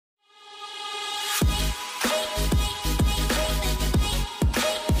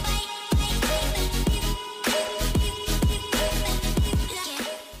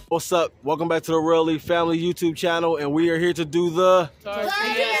What's up? Welcome back to the Real League Family YouTube channel, and we are here to do the Tortilla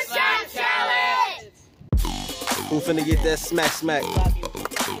Shot Challenge! Who finna get that smack?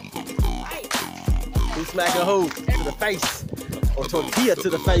 Who smacking who? To the face. Or tortilla to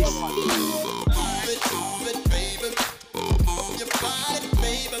the face.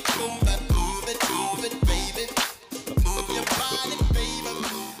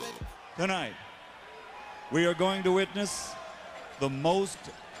 Tonight, we are going to witness the most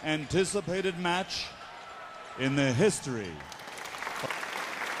anticipated match in the history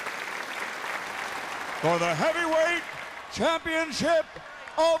for the heavyweight championship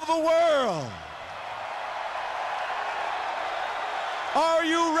of the world. Are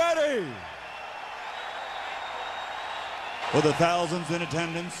you ready? For the thousands in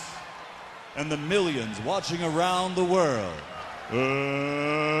attendance and the millions watching around the world,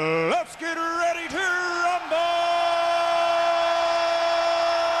 let's get ready to rumble!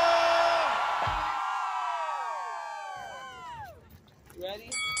 You ready?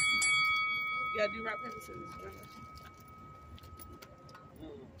 You gotta do rock, paper, scissors.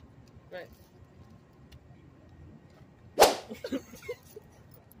 Right.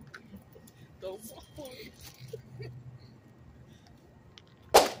 Go forward.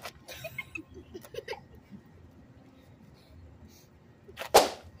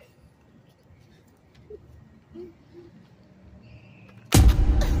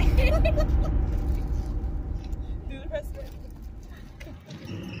 Do the rest of it.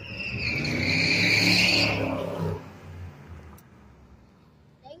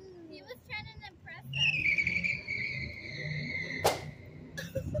 He was trying to impress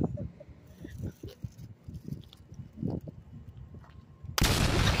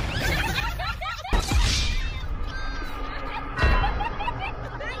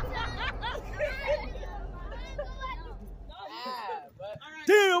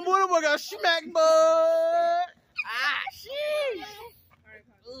Damn, boy, that boy got smacked, bud. Sheesh.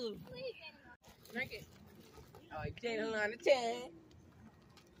 Ooh. Drink it. Oh, 10 out of 10.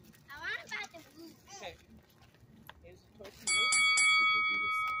 I want about the blue. Okay. Here's the tortilla.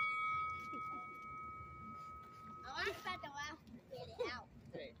 I want about the wow. Get it out.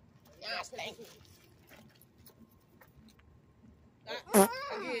 Okay. Now thank you.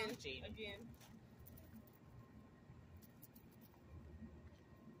 Again.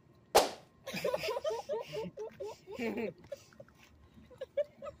 A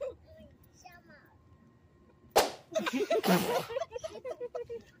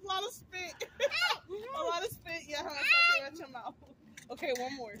lot of spit. A lot of spit. Yeah, out your mouth. Okay,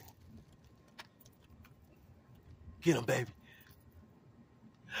 one more. Get him, baby.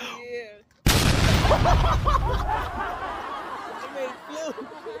 Yeah. I made it flu.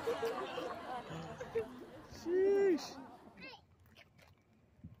 Sheesh.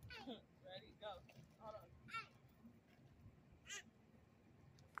 Ready? Go. Hold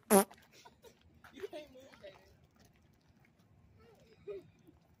on. You can't move, baby.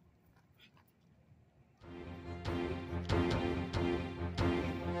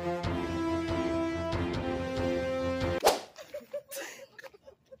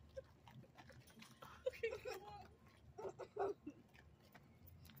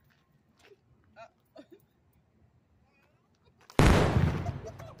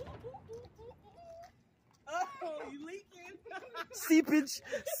 Oh, you leaking. Seepage.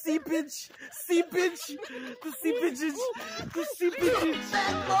 The seepages.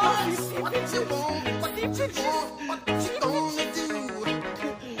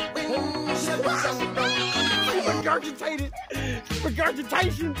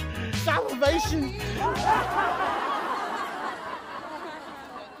 Regurgitation. Salivation.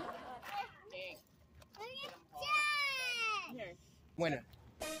 Here. Winner.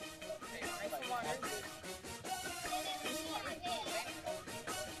 Okay, drink some water.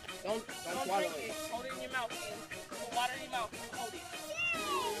 Don't Don't swallow drink it. it. Hold it in your mouth. Put water in your mouth. Hold it.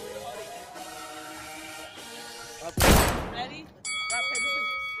 Ready? Rock, paper, scissors.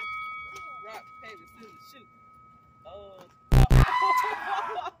 Rock, paper, scissors, shoot. Oh.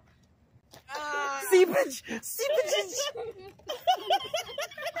 Seepage. Why did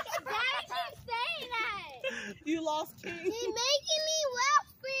you say that? You lost, King. He's making me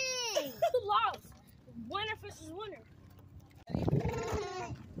laughing. Who lost? Winner versus winner.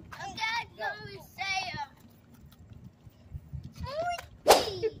 I'm gonna go and say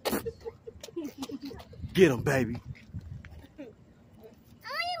Get him, baby.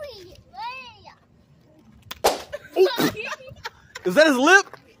 Is that his lip?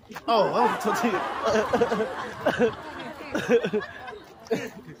 Oh, that was tortilla.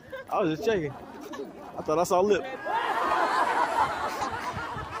 I was just checking. I thought I saw lip.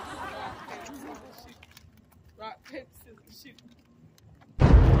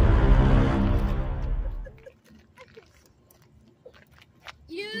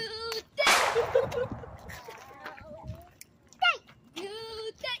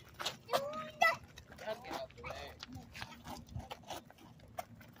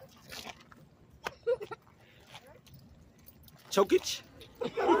 Chokage.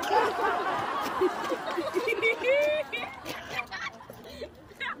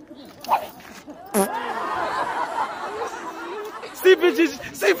 Seepage.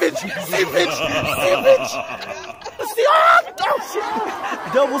 Oh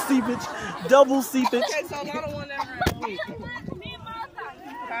shit! Double seepage. Okay, so y'all don't want that round.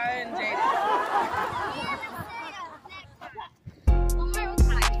 Kai and Jaden.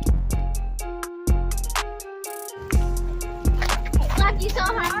 Love you so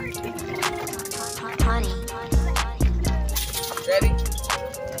hard. Honey. Ready?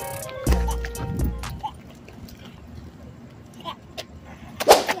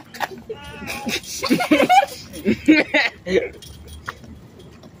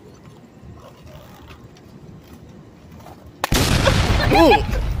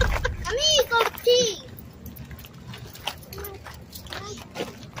 Amigo, pee.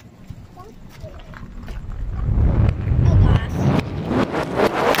 Oh gosh.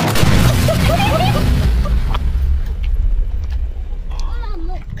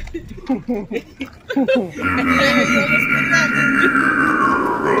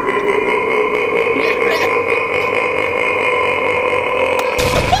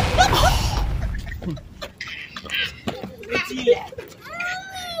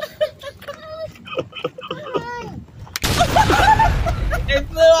 It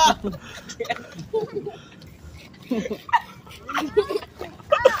flew off.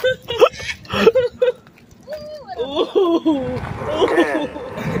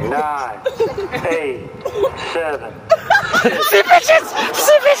 9, 8, 7.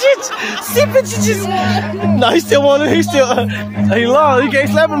 Seepages. No, he still want it. He lost. You can't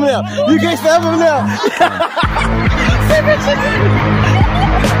slap him now. He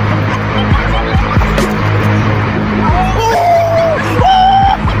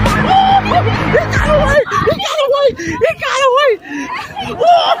got away.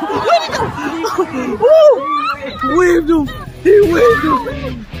 Where'd he go? Waved him. He waved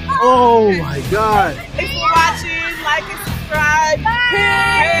him. Oh my God. Thanks for watching. Like and subscribe.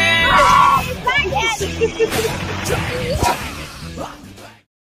 Peace.